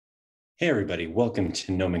Hey, everybody. Welcome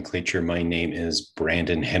to Nomenclature. My name is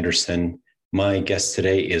Brandon Henderson. My guest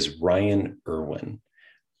today is Ryan Irwin.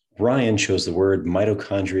 Ryan chose the word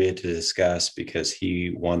mitochondria to discuss because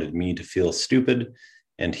he wanted me to feel stupid,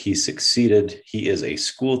 and he succeeded. He is a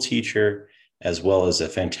school teacher as well as a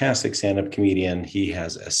fantastic stand-up comedian. He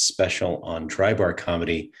has a special on Dry Bar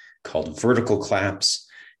Comedy called Vertical Claps,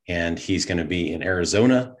 and he's going to be in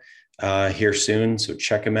Arizona here soon. So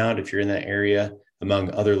check him out if you're in that area,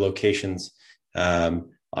 among other locations.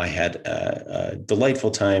 I had a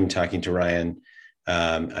delightful time talking to Ryan,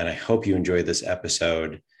 and I hope you enjoy this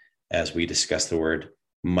episode as we discuss the word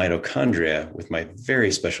mitochondria with my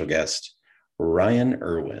very special guest, Ryan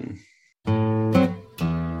Irwin.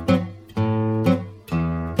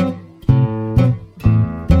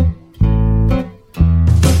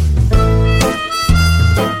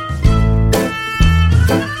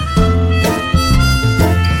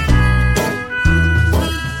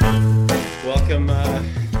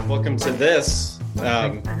 Welcome to this.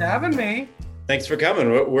 Thanks for having me. Thanks for coming.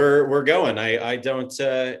 We're going. I don't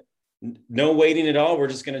no waiting at all. We're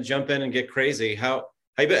just going to jump in and get crazy. How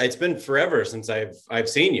you been? It's been forever since I've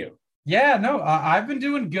seen you. Yeah, no, I've been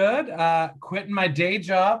doing good. Quitting my day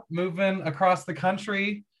job, moving across the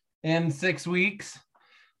country in 6 weeks.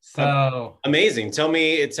 So amazing. Tell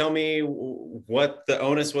me what the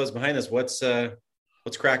onus was behind this. What's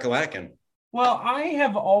crack-a-lackin'? Well, I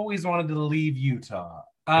have always wanted to leave Utah.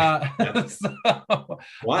 So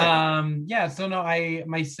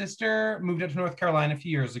my sister moved up to North Carolina a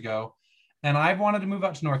few years ago, and I've wanted to move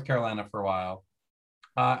out to North Carolina for a while.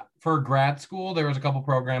 For grad school, there was a couple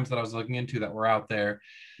programs that I was looking into that were out there.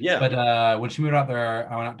 Yeah. But when she moved out there,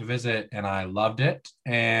 I went out to visit and I loved it.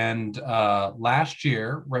 And last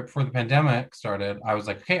year, right before the pandemic started, I was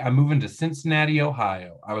like, okay, I'm moving to Cincinnati,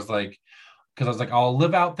 Ohio. Because I was like, I'll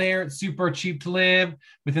live out there. It's super cheap to live.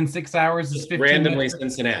 Within 6 hours is 15 randomly minutes.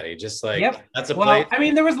 Cincinnati, just like, yep. That's a place. I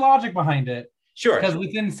mean, there was logic behind it. Sure. Because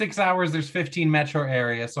within 6 hours, there's 15 metro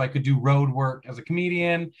areas. So I could do road work as a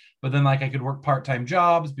comedian, but then I could work part-time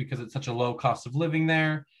jobs because it's such a low cost of living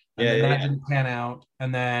there. And that didn't pan out.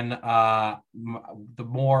 And then over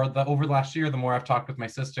the last year, the more I've talked with my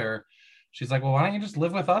sister, she's like, well, why don't you just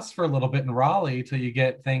live with us for a little bit in Raleigh till you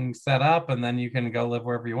get things set up and then you can go live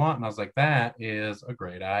wherever you want. And I was like, that is a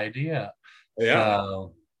great idea. Yeah.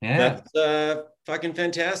 So, yeah. That's fucking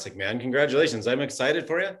fantastic, man. Congratulations. I'm excited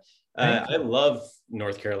for you. I love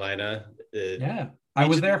North Carolina. I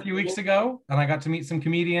was there a few weeks ago and I got to meet some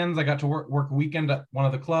comedians. I got to work a weekend at one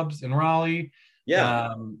of the clubs in Raleigh.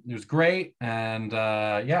 Yeah. It was great. And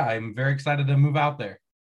I'm very excited to move out there.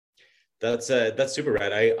 That's super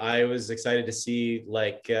rad. I was excited to see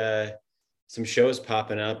some shows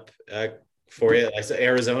popping up for you. I said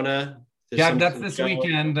Arizona. That's this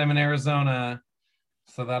weekend. I'm in Arizona,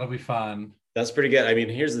 so that'll be fun. That's pretty good. I mean,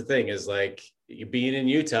 here's the thing: is being in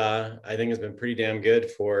Utah, I think has been pretty damn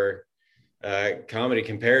good for comedy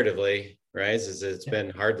comparatively, right? It's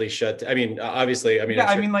been hardly shut. I mean, obviously,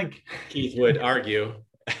 Keith would argue.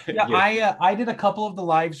 Yeah, I did a couple of the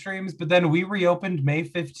live streams, but then we reopened May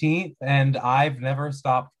 15th and I've never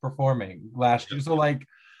stopped performing last year. So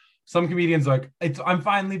some comedians I'm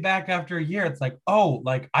finally back after a year. It's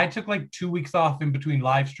I took 2 weeks off in between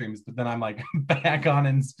live streams, but then I'm back on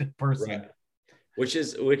in person. Right. Which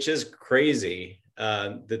is crazy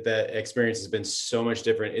that experience has been so much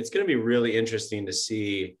different. It's going to be really interesting to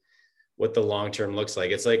see what the long term looks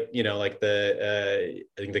like. It's I think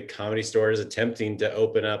the Comedy Store is attempting to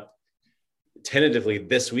open up tentatively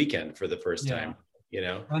this weekend for the first time.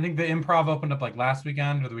 I think the Improv opened up last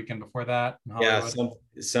weekend or the weekend before that. Yeah,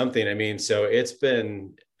 something. I mean, so it's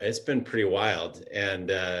been pretty wild, and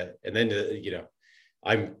then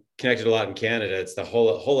I'm connected a lot in Canada. It's the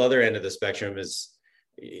whole other end of the spectrum is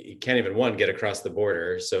you can't even get across the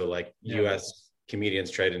border. So U.S.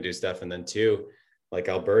 comedians try to do stuff, and then two.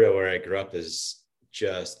 Alberta, where I grew up, is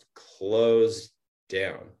just closed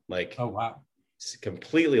down. Oh wow, it's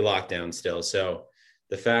completely locked down still. So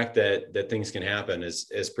the fact that things can happen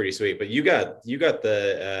is pretty sweet. But you got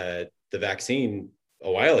the vaccine a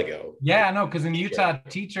while ago. Yeah, no, because in Utah,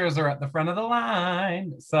 teachers are at the front of the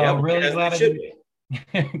line. So really glad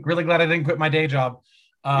I didn't quit my day job.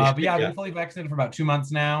 I've been fully vaccinated for about 2 months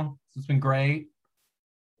now. So it's been great.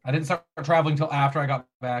 I didn't start traveling until after I got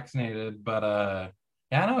vaccinated, but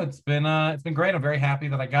it's been great. I'm very happy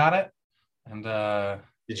that I got it. And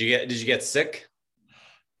did you get sick?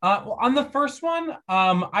 Well, on the first one,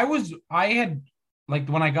 I had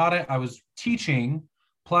when I got it, I was teaching.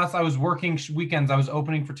 Plus, I was working weekends. I was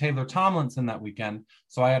opening for Taylor Tomlinson that weekend.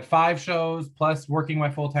 So I had 5 shows plus working my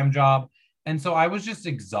full-time job. And so I was just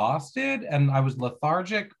exhausted and I was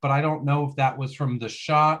lethargic, but I don't know if that was from the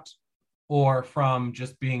shot or from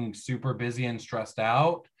just being super busy and stressed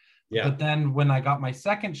out. Yeah. But then when I got my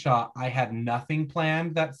second shot, I had nothing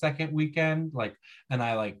planned that second weekend. And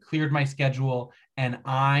I cleared my schedule and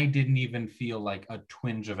I didn't even feel like a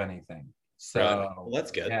twinge of anything. So Really? Well,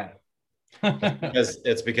 that's good. Yeah.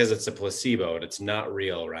 It's because it's a placebo and it's not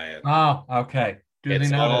real, Ryan. Oh, okay.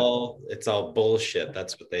 It's all bullshit.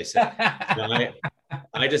 That's what they say.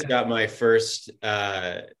 I just got my first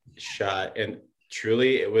shot, and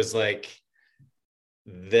truly it was like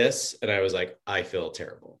this, and I was like, I feel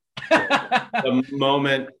terrible. The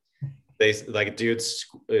moment they dude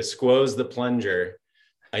squoze the plunger,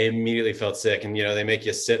 I immediately felt sick. And they make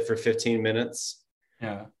you sit for 15 minutes.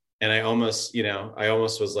 Yeah. And I almost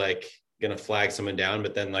was like gonna flag someone down,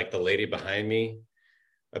 but then the lady behind me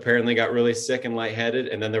apparently got really sick and lightheaded,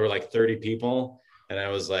 and then there were 30 people, and I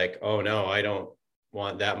was like, oh no, I don't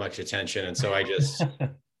want that much attention. And so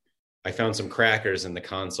I found some crackers in the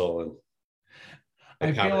console,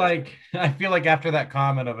 and I feel like after that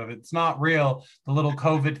comment of if it's not real, the little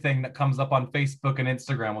COVID thing that comes up on Facebook and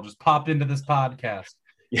Instagram will just pop into this podcast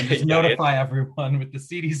and just notify everyone with the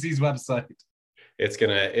CDC's website. It's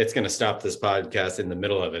gonna stop this podcast in the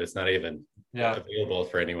middle of it. It's not even available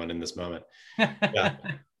for anyone in this moment. Yeah,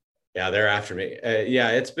 they're after me.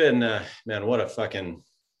 It's been man, what a fucking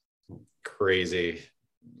crazy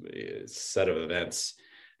set of events.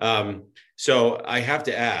 So I have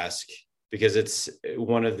to ask, because it's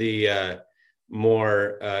one of the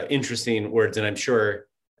more interesting words, and I'm sure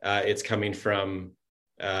it's coming from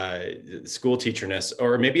school teacherness,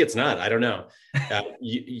 or maybe it's not. I don't know.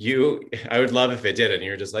 I would love if it did, and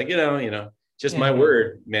you're just like, just my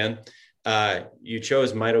word, man. You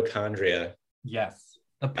chose mitochondria. Yes,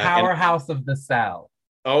 the powerhouse of the cell.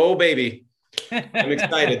 Oh, baby. I'm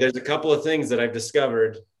excited. There's a couple of things that I've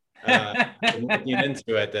discovered looking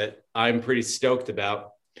into it that I'm pretty stoked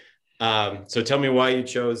about. So tell me why you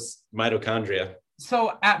chose mitochondria.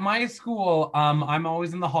 So at my school, I'm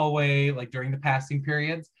always in the hallway, during the passing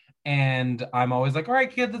periods. And I'm always like, all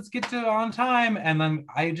right, kids, let's get to on time. And then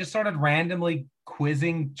I just started randomly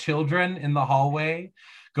quizzing children in the hallway,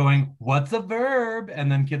 going, what's a verb?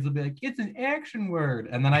 And then kids will be like, it's an action word.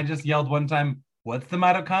 And then I just yelled one time, what's the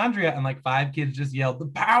mitochondria? And 5 kids just yelled, the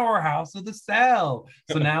powerhouse of the cell.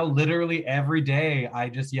 So now literally every day I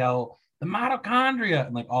just yell, the mitochondria.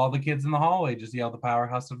 And all the kids in the hallway just yell, the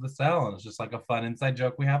powerhouse of the cell. And it's just a fun inside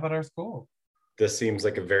joke we have at our school. This seems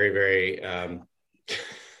like a very, very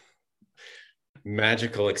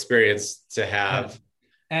magical experience to have.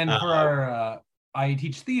 And for our I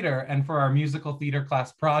teach theater, and for our musical theater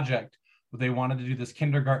class project, they wanted to do this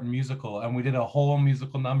kindergarten musical, and we did a whole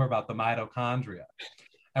musical number about the mitochondria,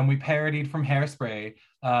 and we parodied from Hairspray,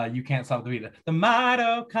 You Can't Stop the Beat. The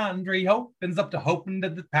mitochondria opens up to hope into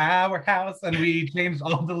the powerhouse, and we changed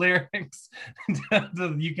all the lyrics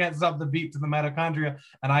to You Can't Stop the Beat to the mitochondria,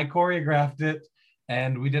 and I choreographed it,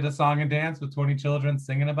 and we did a song and dance with 20 children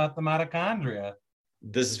singing about the mitochondria.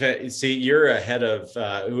 This is, see, you're ahead of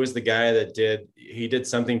who was the guy that did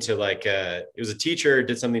something to it was a teacher,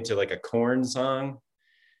 did something to a Korn song.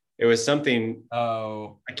 It was something, I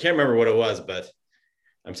can't remember what it was, but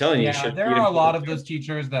I'm telling you, there are a lot of those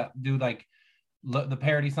teachers that do the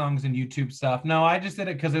parody songs and YouTube stuff. No, I just did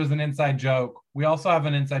it because it was an inside joke. We also have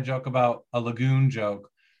an inside joke about a lagoon joke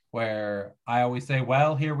where I always say,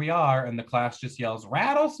 well, here we are. And the class just yells,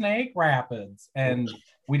 Rattlesnake Rapids. And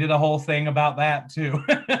we did a whole thing about that too.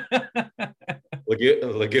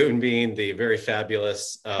 Lagoon being the very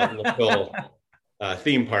fabulous local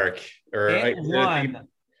theme park. It won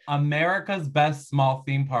America's best small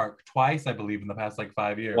theme park twice, I believe, in the past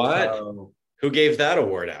 5 years. What? So, who gave that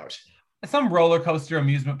award out? Some roller coaster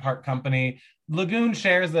amusement park company. Lagoon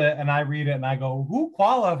shares it, and I read it, and I go, who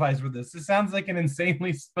qualifies for this? It sounds like an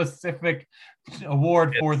insanely specific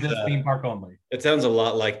award for this theme park only. It sounds a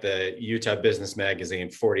lot like the Utah Business Magazine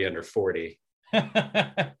 40 Under 40.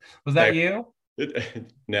 Was that you?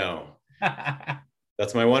 No.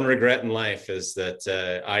 That's my one regret in life, is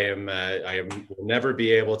that I will never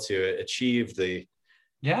be able to achieve the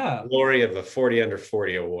glory of a 40 Under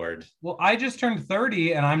 40 award. Well, I just turned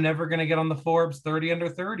 30 and I'm never going to get on the Forbes 30 Under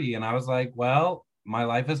 30. And I was like, well, my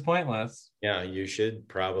life is pointless. Yeah, you should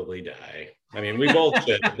probably die. I mean, we both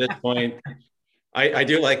should at this point. I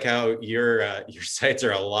do like how your sites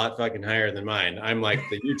are a lot fucking higher than mine. I'm like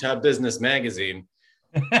the Utah Business Magazine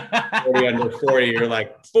 40 Under 40. You're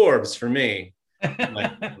like Forbes for me.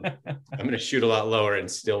 I'm going to shoot a lot lower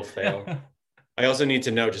and still fail. I also need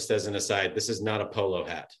to know, just as an aside, this is not a polo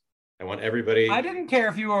hat. I want everybody. I didn't care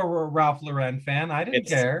if you were a Ralph Lauren fan. I didn't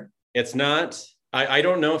care. It's not. I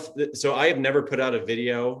don't know if so. I have never put out a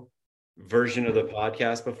video version of the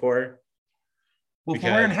podcast before. Well, for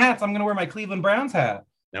wearing hats, I'm going to wear my Cleveland Browns hat.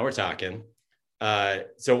 Now we're talking.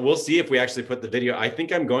 So we'll see if we actually put the video. I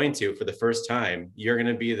think I'm going to for the first time. You're going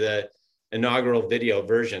to be the inaugural video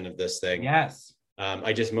version of this thing. Yes.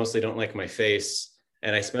 I just mostly don't like my face,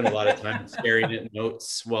 and I spend a lot of time staring at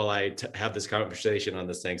notes while I have this conversation on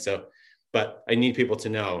this thing. So, but I need people to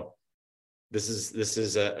know this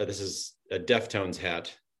is a Deftones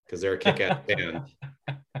hat because they're a kick-ass band.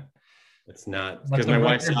 It's not because my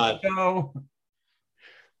wife saw it.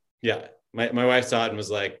 Yeah, my wife saw it and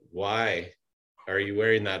was like, "Why are you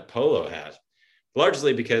wearing that polo hat?"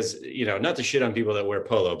 Largely because, not to shit on people that wear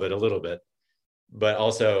polo, but a little bit. But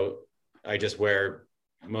also, I just wear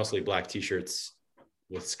mostly black t-shirts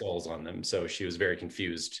with skulls on them. So she was very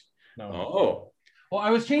confused. No. Oh. Well,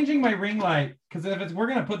 I was changing my ring light because we're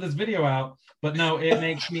going to put this video out, but no, it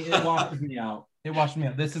washes me out. It washed me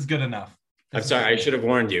out. This is good enough. I'm sorry. I should have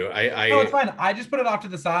warned you. No, it's fine. I just put it off to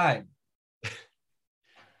the side.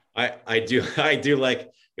 I do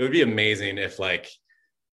like, it would be amazing if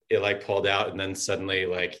it pulled out and then suddenly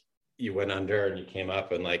you went under and you came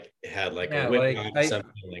up and it had a whip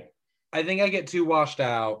something. I think I get too washed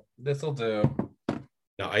out. This'll do.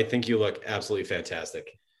 No, I think you look absolutely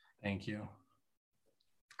fantastic. Thank you.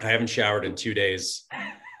 I haven't showered in 2 days.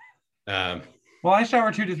 Well, I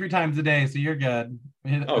shower 2 to 3 times a day, so you're good.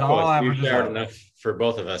 Cool. You've showered enough for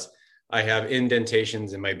both of us. I have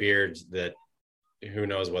indentations in my beard that who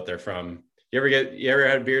knows what they're from. You ever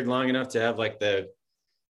had a beard long enough to have the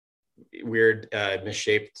weird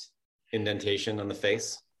misshaped indentation on the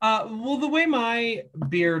face? Well, the way my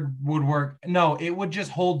beard would work, no, it would just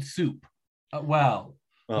hold soup. I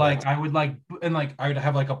would I would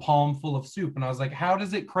have a palm full of soup, and I was like, how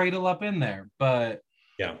does it cradle up in there? But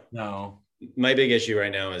yeah, no. My big issue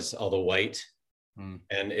right now is all the white, and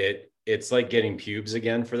it's like getting pubes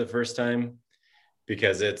again for the first time,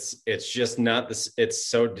 because it's just not this.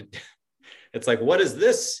 It's like, what is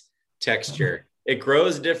this texture? It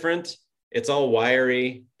grows different. It's all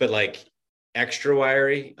wiry, but extra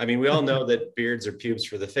wiry. I mean, we all know that beards are pubes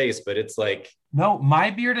for the face, but it's no, my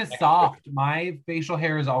beard is soft. My facial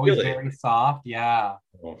hair is always very soft. Yeah.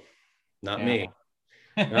 Oh, not me.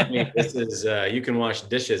 Not me. This is you can wash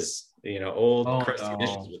dishes, old crusty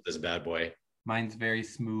dishes with this bad boy. Mine's very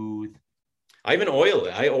smooth. I even oil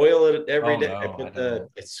it. I oil it every day. I put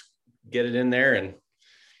get it in there, and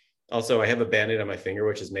also I have a Band-Aid on my finger,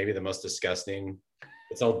 which is maybe the most disgusting.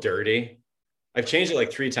 It's all dirty. I've changed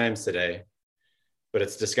it 3 times today, but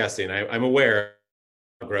it's disgusting. I'm aware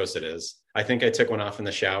how gross it is. I think I took one off in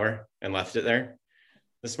the shower and left it there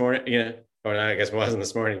this morning. Or I guess it wasn't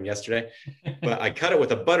this morning, yesterday. But I cut it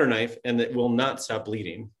with a butter knife, and it will not stop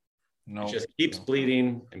bleeding. No, it just keeps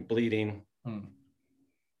bleeding and bleeding.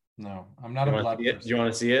 No, I'm not a blood person. Do you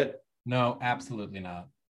want to see it? No, absolutely not.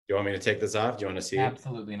 Do you want me to take this off? Do you want to see it?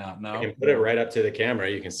 Absolutely not. No. I can put it right up to the camera.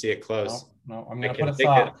 You can see it close. No, I'm going to put a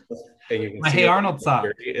sock. My Hey Arnold sock.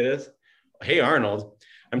 It is. Hey Arnold.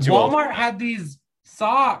 I'm too Walmart old. had these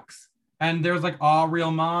socks, and there's All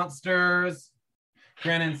Real Monsters,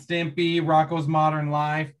 Ren and Stimpy, Rocco's Modern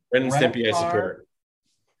Life. Ren and Stimpy, I support.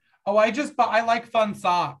 Oh, I like fun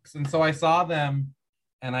socks, and so I saw them,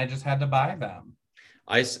 and I just had to buy them.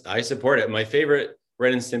 I support it. My favorite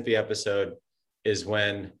Ren and Stimpy episode is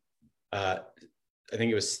when I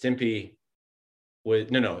think it was Stimpy.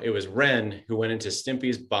 It was Ren who went into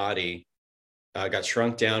Stimpy's body, got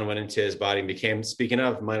shrunk down, went into his body, and became, speaking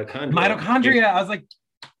of mitochondria. I was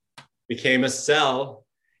became a cell,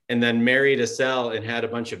 and then married a cell and had a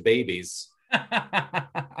bunch of babies.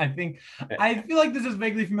 I feel like this is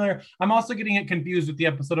vaguely familiar. I'm also getting it confused with the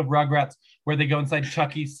episode of Rugrats where they go inside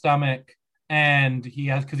Chucky's stomach, and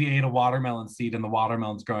because he ate a watermelon seed and the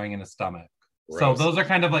watermelon's growing in his stomach. Gross. So those are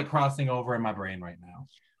kind of crossing over in my brain right now.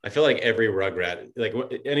 I feel like every Rugrat,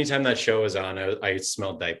 anytime that show is on, I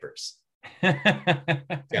smell diapers.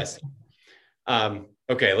 Yes.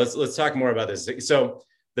 Okay, let's talk more about this. So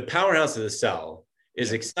the powerhouse of the cell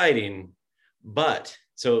is exciting, but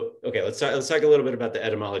let's talk a little bit about the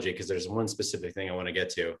etymology, because there's one specific thing I want to get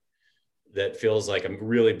to that feels like a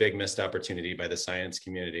really big missed opportunity by the science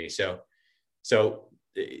community. So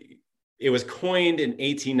it was coined in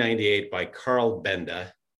 1898 by Carl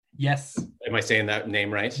Benda. Yes. Am I saying that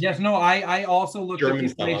name right? Yes. No, I also looked at the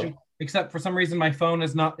information, except for some reason my phone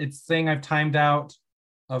is not, it's saying I've timed out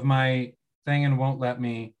of my thing and won't let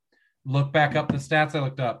me look back up the stats I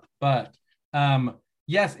looked up. But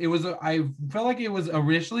yes, I feel like it was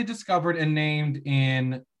originally discovered and named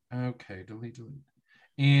in, delete.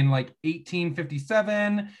 in like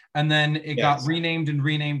 1857, and then it got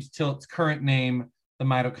renamed till its current name, the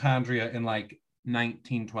mitochondria, in like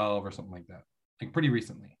 1912 or something like that, like pretty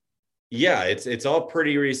recently. Yeah, it's all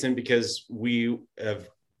pretty recent because we have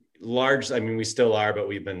we still are, but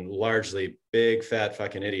we've been largely big fat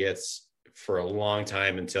fucking idiots for a long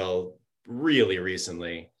time until really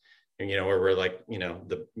recently. And where we're like,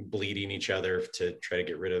 the bleeding each other to try to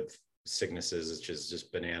get rid of sicknesses, which is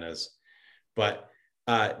just bananas. But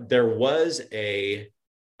there was an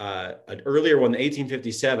earlier one,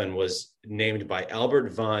 1857, was named by Albert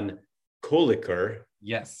von Kolliker.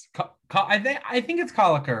 Yes, I think it's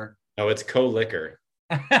Kolliker. Oh, it's Kolliker.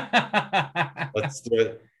 Let's do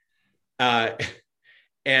it.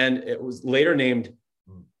 And it was later named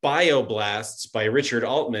Bioblasts by Richard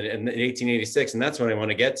Altman in 1886. And that's what I want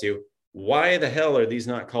to get to. Why the hell are these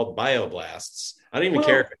not called bioblasts? I don't even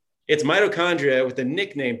care. It's mitochondria with the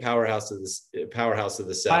nickname powerhouse of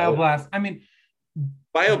the cell. Bioblast. I mean,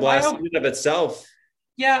 bioblast in and of itself.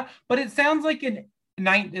 Yeah, but it sounds like it's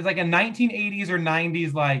like a 1980s or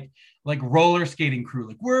 90s like roller skating crew.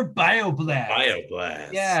 Like, we're Bioblast.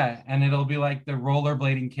 Bioblast. Yeah, and it'll be like the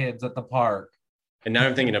rollerblading kids at the park. And now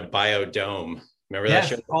I'm thinking of Biodome. Remember that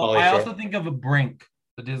show? I also think of a Brink,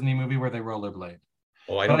 the Disney movie where they rollerblade.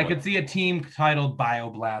 Oh, I could see a team titled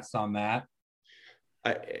Bioblast on that.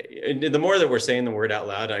 The more that we're saying the word out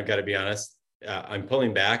loud, I've got to be honest, I'm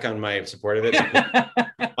pulling back on my support of it.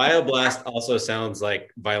 Bioblast also sounds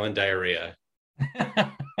like violent diarrhea.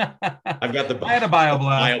 I've got I had a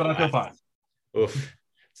bioblast, but I feel fine. Oof,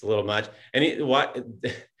 it's a little much. And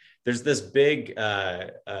there's this big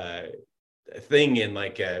thing in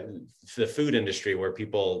like the food industry where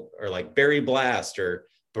people are like berry blast or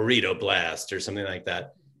burrito blast or something like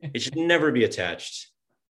that. It should never be attached.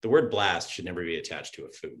 The word blast should never be attached to a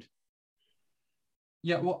food.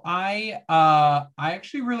 Yeah, well, I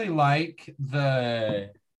actually really like the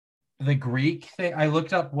Greek thing. I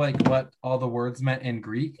looked up like what all the words meant in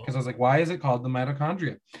Greek because I was like, why is it called the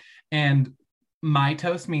mitochondria? And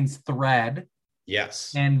mitos means thread.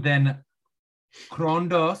 Yes. And then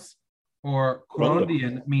chrondos or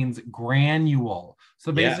chrondion means granule.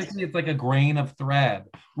 So basically it's like a grain of thread,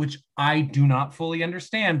 which I do not fully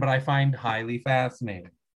understand, but I find highly fascinating.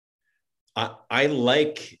 I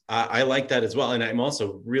like that as well. And I'm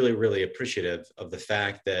also really, really appreciative of the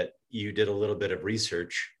fact that you did a little bit of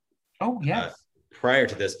research. Oh, yes. Prior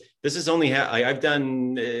to this. This is only, I've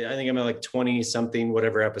done, I think I'm at like 20 something,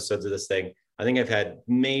 whatever episodes of this thing. I think I've had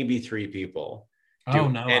maybe 3 people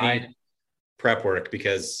do prep work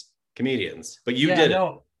because comedians, but you did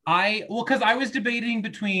it. Because I was debating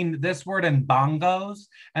between this word and bongos,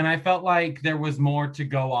 and I felt like there was more to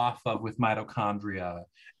go off of with mitochondria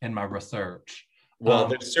in my research. Well,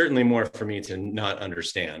 there's certainly more for me to not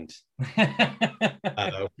understand.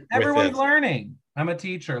 Everyone's learning. I'm a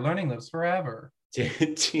teacher. Learning lives forever.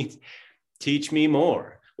 Teach me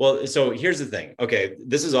more. Well, so here's the thing. Okay,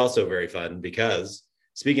 this is also very fun because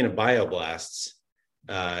speaking of bioblasts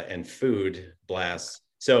and food blasts,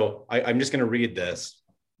 so I'm just going to read this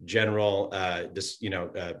general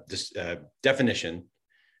definition.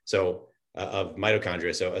 So of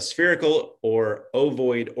mitochondria. So a spherical or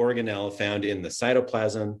ovoid organelle found in the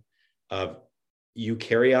cytoplasm of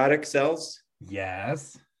eukaryotic cells.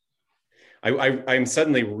 Yes. I'm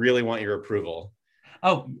suddenly really want your approval.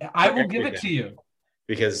 Oh, I will give it to you.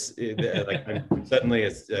 Because I'm suddenly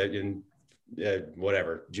it's in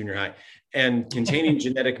whatever, junior high, and containing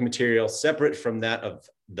genetic material separate from that of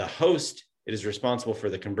the host. It is responsible for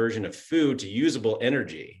the conversion of food to usable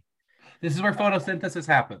energy. This is where photosynthesis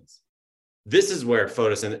happens. This is where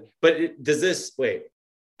photosynthesis, wait,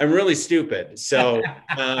 I'm really stupid. So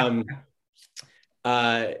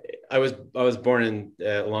I was born in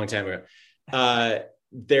a long time ago.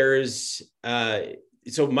 This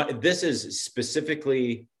is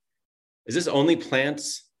specifically, is this only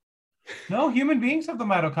plants? No, human beings have the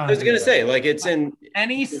mitochondria. I was going to say, like, it's in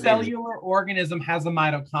any cellular organism has a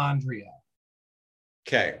mitochondria.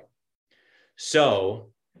 Okay. So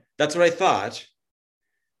that's what I thought.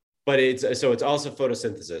 But it's also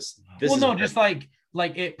photosynthesis. Just like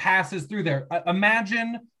it passes through there.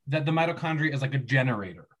 Imagine that the mitochondria is like a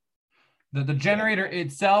generator. The generator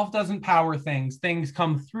itself doesn't power things. Things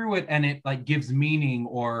come through it and it like gives meaning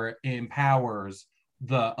or empowers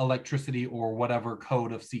the electricity or whatever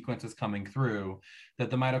code of sequence is coming through. That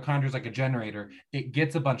the mitochondria is like a generator. It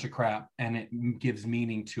gets a bunch of crap and it gives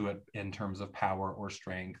meaning to it in terms of power or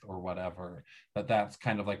strength or whatever. But that's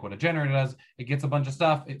kind of like what a generator does. It gets a bunch of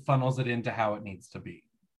stuff. It funnels it into how it needs to be.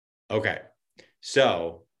 Okay.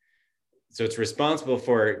 So So it's responsible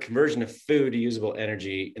for conversion of food to usable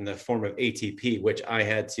energy in the form of ATP, which I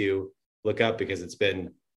had to look up because it's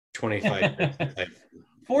been 25 years since I've.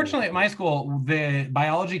 Fortunately, at my school, the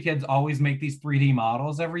biology kids always make these 3D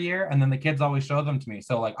models every year, and then the kids always show them to me.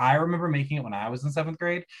 So, like, I remember making it when I was in seventh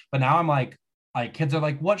grade, but now I'm like, kids are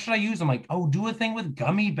like, "What should I use?" I'm like, "Oh, do a thing with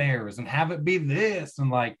gummy bears and have it be this," and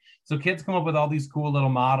like, so kids come up with all these cool little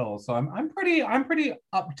models. So I'm pretty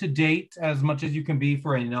up to date as much as you can be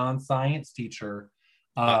for a non-science teacher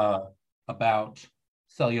about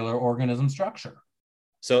cellular organism structure.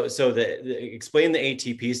 So explain the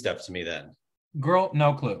ATP stuff to me then. Girl,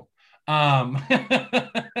 no clue. But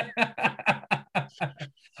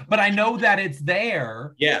I know that it's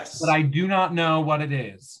there. Yes. But I do not know what it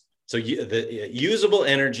is. So the usable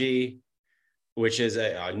energy, which is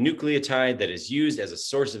a nucleotide that is used as a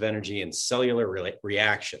source of energy in cellular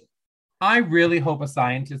reaction. I really hope a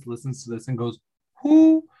scientist listens to this and goes,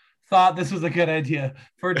 who thought this was a good idea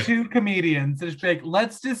for two comedians to just be like,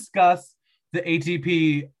 let's discuss the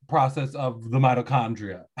ATP process of the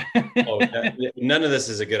mitochondria. None of this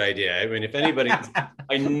is a good idea. I mean, if anybody,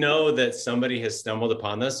 I know that somebody has stumbled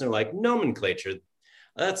upon this and they're like, nomenclature,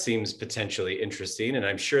 that seems potentially interesting. And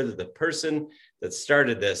I'm sure that the person that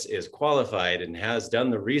started this is qualified and has done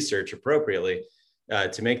the research appropriately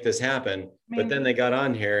to make this happen. But then they got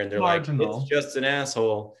on here and they're marginal. Like, it's just an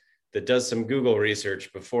asshole that does some Google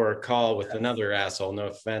research before a call with another asshole, no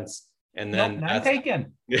offense. And then not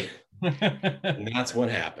taken. And that's what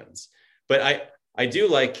happens. But I do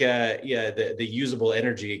like the usable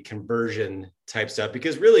energy conversion type stuff,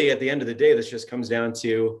 because really at the end of the day, this just comes down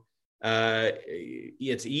to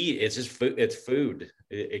it's just food. It's food.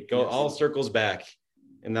 All circles back,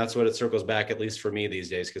 and that's what it circles back, at least for me these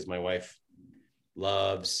days, because my wife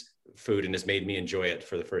loves food and has made me enjoy it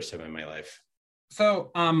for the first time in my life.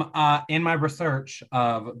 So in my research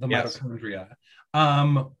of the mitochondria,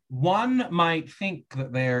 one might think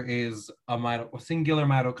that there is a singular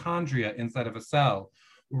mitochondria inside of a cell.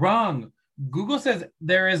 Wrong. Google says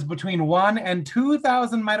there is between 1 and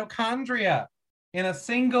 2,000 mitochondria in a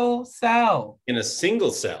single cell. In a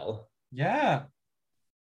single cell? Yeah.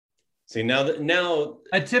 See, now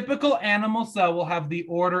a typical animal cell will have the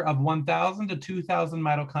order of 1,000 to 2,000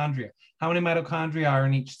 mitochondria. How many mitochondria are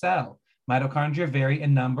in each cell? Mitochondria vary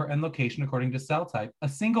in number and location according to cell type. A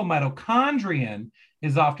single mitochondrion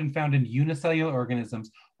is often found in unicellular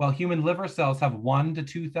organisms, while human liver cells have 1 to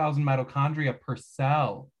 2,000 mitochondria per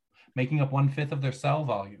cell, making up 1/5 of their cell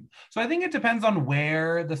volume. So I think it depends on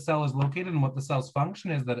where the cell is located and what the cell's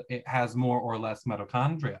function is that it has more or less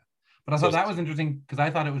mitochondria. But I thought that was interesting because I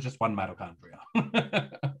thought it was just one mitochondria.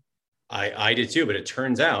 I did too, but it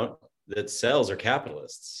turns out that cells are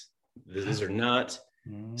capitalists. These are not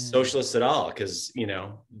socialists at all, because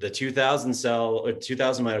the 2,000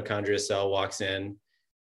 mitochondria cell walks in,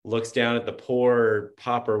 looks down at the poor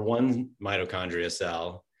pauper 1 mitochondria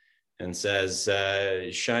cell and says,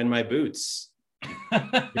 shine my boots.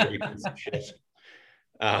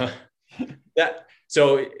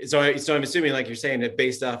 So I'm assuming, like you're saying, that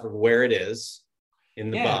based off of where it is in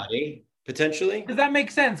the body, potentially. Does that make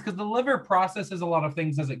sense? Because the liver processes a lot of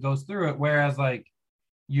things as it goes through it, whereas like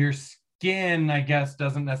your skin, I guess,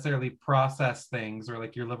 doesn't necessarily process things, or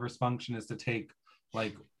like your liver's function is to take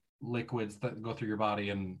like liquids that go through your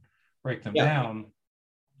body and break them down,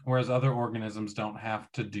 whereas other organisms don't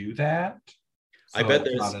have to do that. So I bet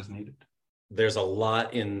not as needed. There's a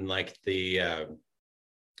lot in like the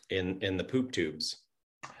in the poop tubes,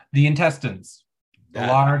 the intestines, the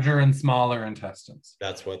larger and smaller intestines.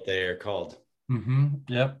 That's what they are called. Mm-hmm.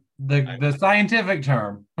 Yep. The scientific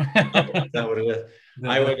term. Is that what it is?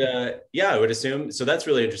 I would assume. So that's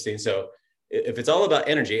really interesting. So if it's all about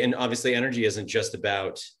energy, and obviously energy isn't just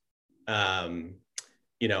about, the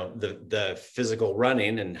physical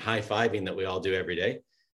running and high-fiving that we all do every day.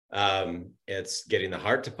 It's getting the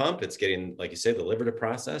heart to pump. It's getting, like you say, the liver to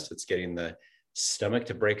process. It's getting the stomach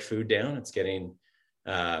to break food down. It's getting,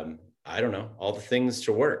 all the things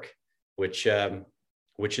to work, which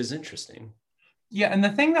is interesting. Yeah, and the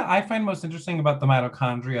thing that I find most interesting about the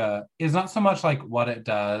mitochondria is not so much like what it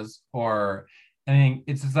does or anything.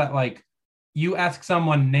 It's just that like you ask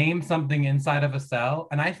someone, name something inside of a cell,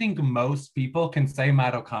 and I think most people can say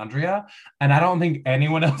mitochondria, and I don't think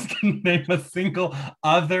anyone else can name a single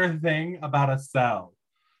other thing about a cell.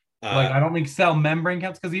 Like I don't think cell membrane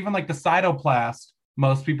counts, because even like the cytoplast,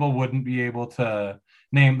 most people wouldn't be able to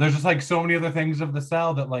name. There's just like so many other things of the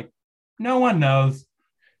cell that like no one knows.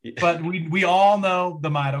 But we all know the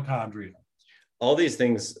mitochondria. All these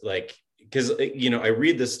things, like, because, I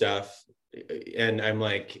read this stuff and I'm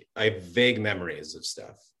like, I have vague memories of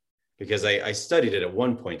stuff. because I studied it at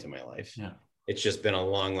one point in my life. Yeah. It's just been a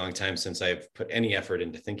long, long time since I've put any effort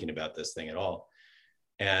into thinking about this thing at all.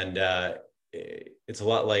 And it's a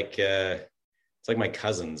lot like, it's like my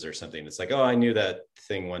cousins or something. It's like, oh, I knew that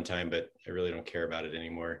thing one time, but I really don't care about it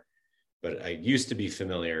anymore. But I used to be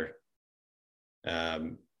familiar.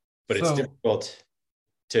 But it's difficult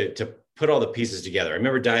to put all the pieces together. I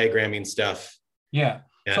remember diagramming stuff. Yeah.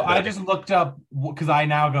 So I just looked up, because I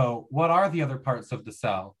now go, what are the other parts of the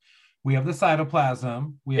cell? We have the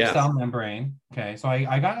cytoplasm. We have cell membrane. Okay. So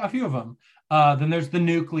I got a few of them. Then there's the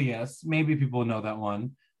nucleus. Maybe people know that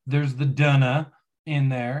one. There's the DNA in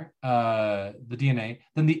there, the DNA.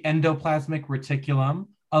 Then the endoplasmic reticulum,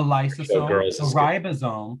 a lysosome, a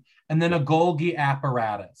ribosome, and then a Golgi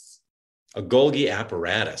apparatus. A Golgi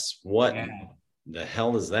apparatus. What the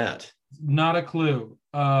hell is that? Not a clue.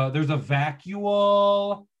 There's a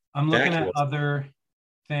vacuole. I'm looking at other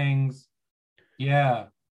things. Yeah.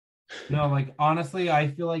 No, like honestly, I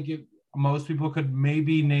feel like most people could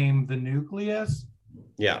maybe name the nucleus.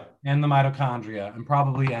 Yeah. And the mitochondria and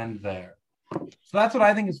probably end there. So that's what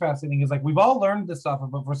I think is fascinating, is like we've all learned this stuff,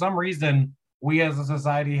 but for some reason, we as a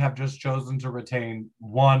society have just chosen to retain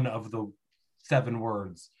one of the 7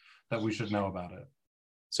 words that we should know about it.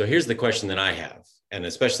 So here's the question that I have, and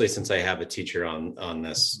especially since I have a teacher on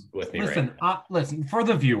this with me. Listen, for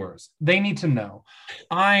the viewers, they need to know.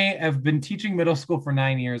 I have been teaching middle school for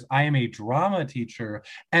 9 years. I am a drama teacher,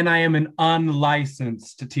 and I am an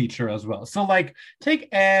unlicensed teacher as well. So like, take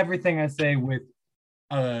everything I say with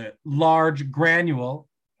a large granule,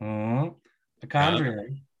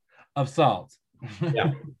 mitochondria, of salt.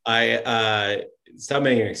 Yeah, I stop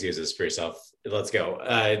making excuses for yourself. Let's go.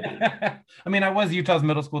 I mean, I was Utah's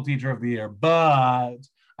middle school teacher of the year, but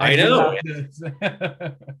I know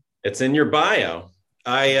it's in your bio.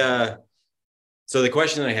 So the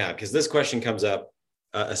question I have, because this question comes up,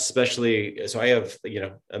 especially, so I have,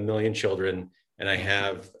 1 million children, and I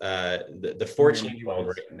have the 14-year-old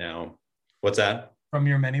right now. What's that? From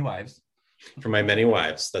your many wives. From my many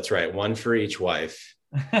wives. That's right. One for each wife.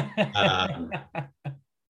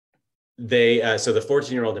 So the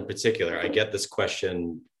 14-year-old in particular, I get this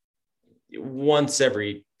question once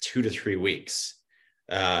every 2 to 3 weeks,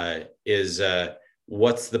 what's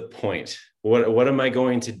the point? What am I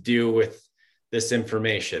going to do with this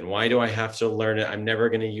information? Why do I have to learn it? I'm never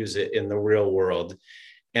going to use it in the real world.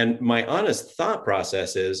 And my honest thought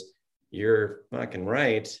process is, you're fucking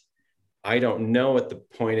right. I don't know what the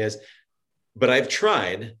point is, but I've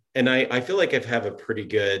tried, and I feel like I've have a pretty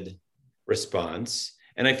good response.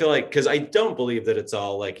 And I feel like, because I don't believe that it's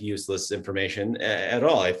all like useless information at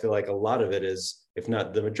all. I feel like a lot of it is, if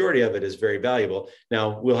not the majority of it, is very valuable.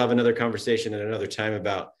 Now, we'll have another conversation at another time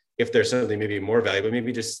about if there's something maybe more valuable,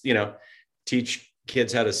 maybe just, teach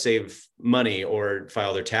kids how to save money or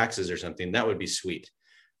file their taxes or something. That would be sweet.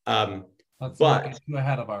 Let's not get too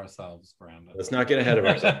ahead of ourselves, Brandon. Let's not get ahead of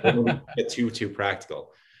ourselves. Don't get too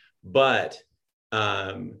practical. But,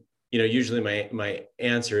 usually my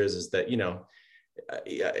answer is that,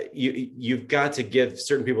 you've got to give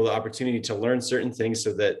certain people the opportunity to learn certain things,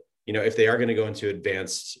 so that, if they are going to go into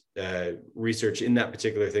advanced research in that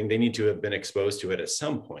particular thing, they need to have been exposed to it at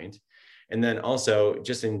some point. And then also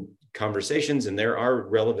just in conversations, and there are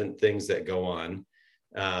relevant things that go on,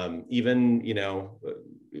 even,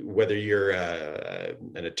 whether you're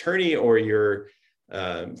an attorney or you're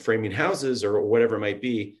framing houses or whatever it might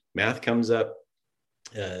be, math comes up,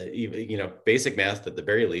 basic math at the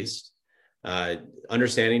very least.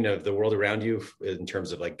 Understanding of the world around you in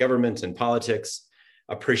terms of like government and politics,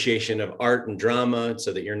 appreciation of art and drama,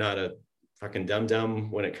 so that you're not a fucking dum-dum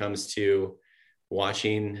when it comes to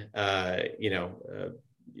watching,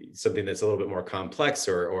 something that's a little bit more complex,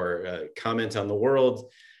 or comment on the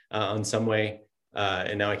world in some way.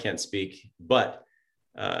 And now I can't speak, but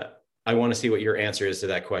I want to see what your answer is to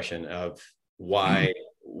that question of why,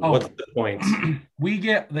 what's the point? We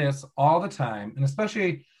get this all the time, and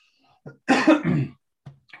especially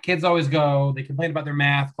kids always they complain about their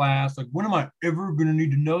math class. Like, when am I ever going to need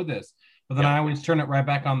to know this? But then I always turn it right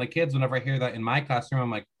back on the kids whenever I hear that in my classroom. I'm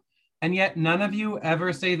like, and yet none of you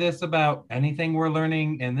ever say this about anything we're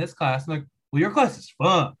learning in this class. I'm like, well, your class is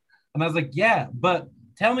fun. And I was like, yeah, but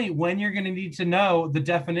tell me when you're going to need to know the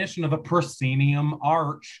definition of a proscenium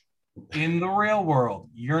arch in the real world.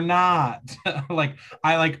 You're not.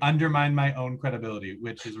 I undermine my own credibility,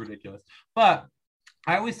 which is ridiculous. But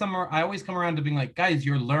I always come around to being like, guys,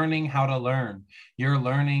 you're learning how to learn. You're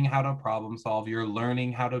learning how to problem solve. You're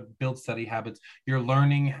learning how to build study habits. You're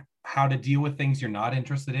learning how to deal with things you're not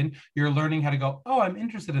interested in. You're learning how to go, oh, I'm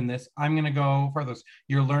interested in this, I'm going to go further.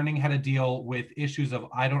 You're learning how to deal with issues of,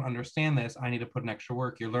 I don't understand this, I need to put in extra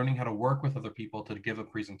work. You're learning how to work with other people to give a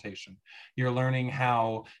presentation. You're learning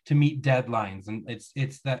how to meet deadlines. And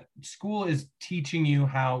it's that school is teaching you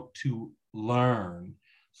how to learn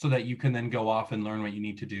so that you can then go off and learn what you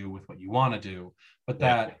need to do with what you want to do. But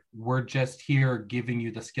that we're just here giving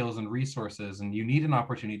you the skills and resources, and you need an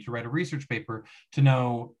opportunity to write a research paper to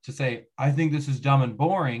know, to say, I think this is dumb and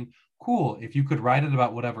boring. Cool. If you could write it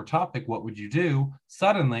about whatever topic, what would you do?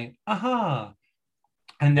 Suddenly, aha.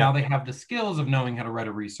 And now they have the skills of knowing how to write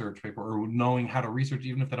a research paper, or knowing how to research,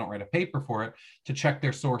 even if they don't write a paper for it, to check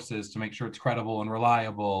their sources, to make sure it's credible and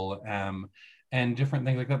reliable. And different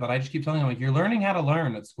things like that I just keep telling them, like, you're learning how to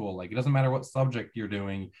learn at school. Like, it doesn't matter what subject you're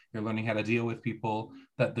doing, you're learning how to deal with people.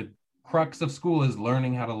 That the crux of school is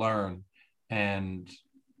learning how to learn. And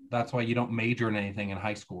that's why you don't major in anything in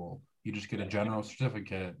high school. You just get a general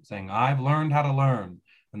certificate saying, I've learned how to learn.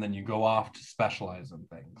 And then you go off to specialize in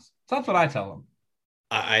things. So that's what I tell them.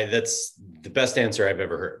 That's the best answer I've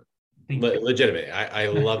ever heard. Legitimate. I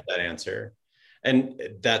love that answer. And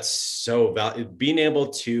that's so valuable. Being able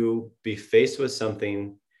to be faced with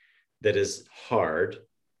something that is hard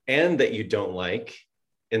and that you don't like,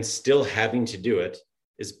 and still having to do it,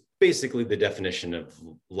 is basically the definition of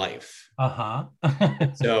life.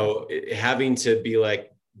 So having to be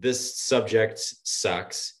like, this subject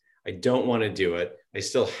sucks, I don't want to do it, I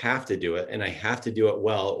still have to do it, and I have to do it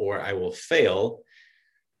well, or I will fail.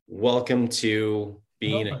 Welcome to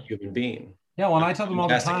being a human being. Yeah, when I tell them all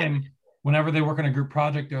the time, whenever they work on a group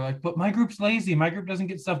project, they're like, but my group's lazy, my group doesn't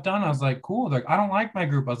get stuff done. I was like, cool. They're like, I don't like my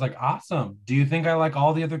group. I was like, awesome. Do you think I like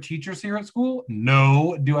all the other teachers here at school?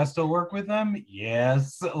 No. Do I still work with them?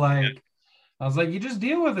 Yes. Like, I was like, you just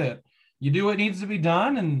deal with it. You do what needs to be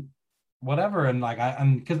done, and whatever. And like,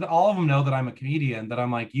 and because all of them know that I'm a comedian, that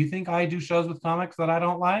I'm like, you think I do shows with comics that I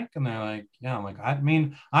don't like? And they're like, yeah. I'm like, I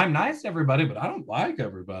mean, I'm nice to everybody, but I don't like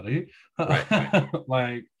everybody. Right.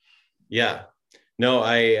 Like, yeah. No,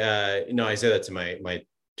 I say that to my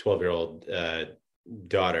 12-year-old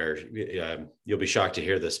daughter. You'll be shocked to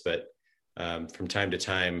hear this, but from time to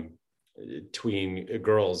time, tween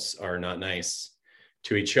girls are not nice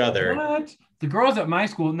to each other. What? The girls at my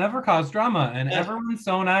school never cause drama, and everyone's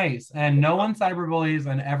so nice, and no one cyberbullies,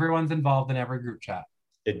 and everyone's involved in every group chat.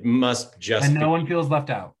 It must just and no one feels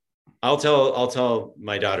left out. I'll tell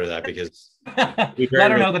my daughter that, because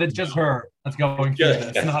let her know that it's just her that's going through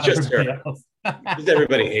this, not everybody else. Just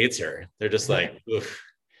everybody hates her. They're just like, oof,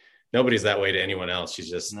 nobody's that way to anyone else. She's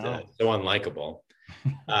just so unlikable.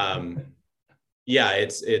 Yeah,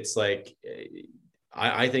 it's like,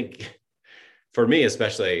 I think for me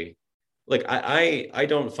especially, like I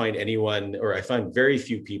don't find anyone, or I find very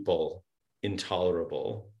few people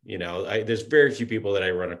intolerable. You know, there's very few people that I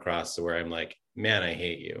run across where I'm like, man, I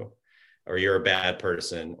hate you, or you're a bad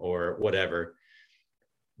person, or whatever.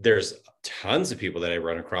 There's tons of people that I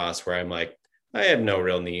run across where I'm like, I have no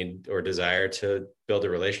real need or desire to build a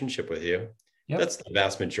relationship with you. Yep. That's the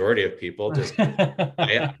vast majority of people. Just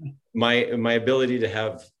my ability to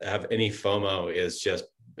have any FOMO is just,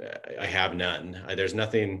 I have none. There's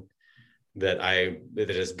nothing that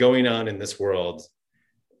is going on in this world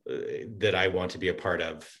that I want to be a part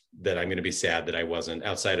of, that I'm going to be sad that I wasn't,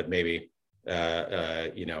 outside of maybe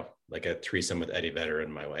like a threesome with Eddie Vedder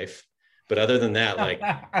and my wife. But other than that, like,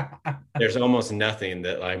 there's almost nothing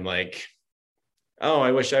that I'm like, oh,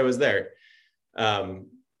 I wish I was there. But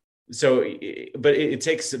it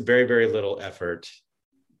takes very, very little effort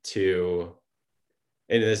to,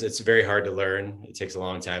 and it's very hard to learn. It takes a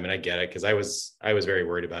long time, and I get it, because I was very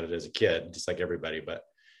worried about it as a kid, just like everybody. But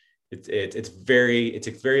it takes very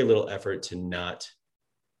little effort to not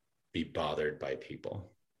be bothered by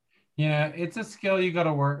people. Yeah, it's a skill you got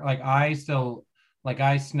to work. I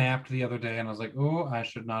snapped the other day, and I was like, "Ooh, I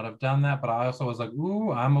should not have done that." But I also was like,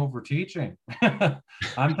 "Ooh, I'm over teaching."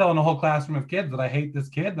 I'm telling a whole classroom of kids that I hate this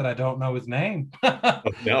kid that I don't know his name. Oh,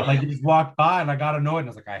 no. Like, he just walked by, and I got annoyed, and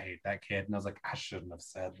I was like, "I hate that kid," and I was like, "I shouldn't have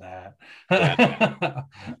said that."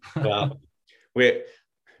 Yeah. Well,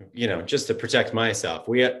 just to protect myself,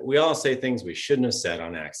 we all say things we shouldn't have said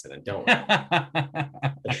on accident, don't we?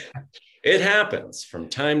 It happens from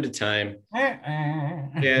time to time.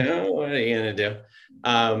 Yeah, what are you gonna do?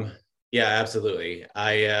 Yeah, absolutely.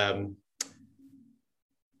 I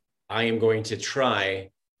am going to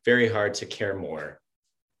try very hard to care more,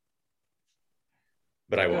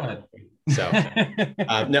 but I won't. So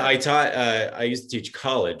no, I used to teach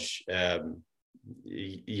college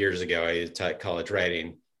years ago. I taught college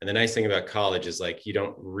writing, and the nice thing about college is, like, you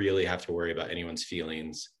don't really have to worry about anyone's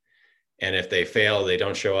feelings. And if they fail, they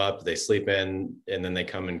don't show up, they sleep in, and then they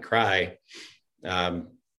come and cry. I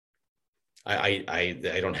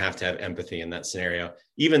don't have to have empathy in that scenario,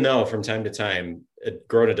 even though from time to time,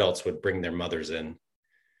 grown adults would bring their mothers in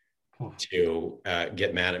to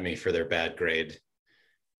get mad at me for their bad grade.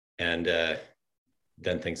 And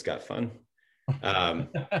then things got fun.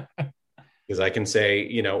 Because I can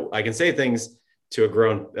say things to a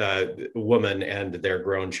grown woman and their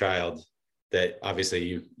grown child that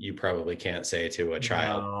obviously you probably can't say to a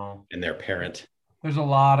child and their parent. There's a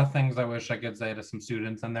lot of things I wish I could say to some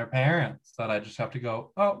students and their parents that I just have to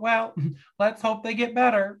go, oh, well, let's hope they get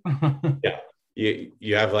better. Yeah.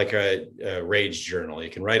 You have like a rage journal. You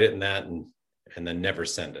can write it in that and then never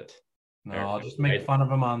send it. No, I'll just make fun of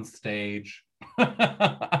them on stage.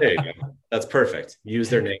 There you go. That's perfect. Use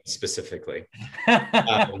their name specifically.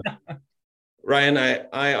 Ryan,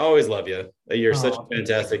 I always love you. You're such a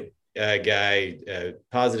fantastic guy,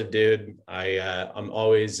 positive dude. I'm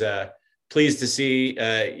always pleased to see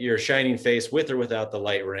your shining face with or without the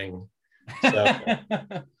light ring. So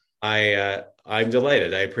I'm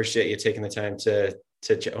delighted. I appreciate you taking the time to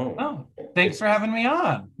thanks for having me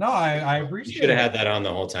on. No, I appreciate it. You should have had that on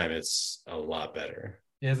the whole time. It's a lot better.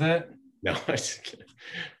 Is it? No, I'm just kidding.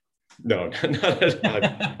 No, not at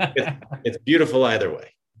all. It's beautiful either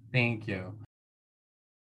way. Thank you.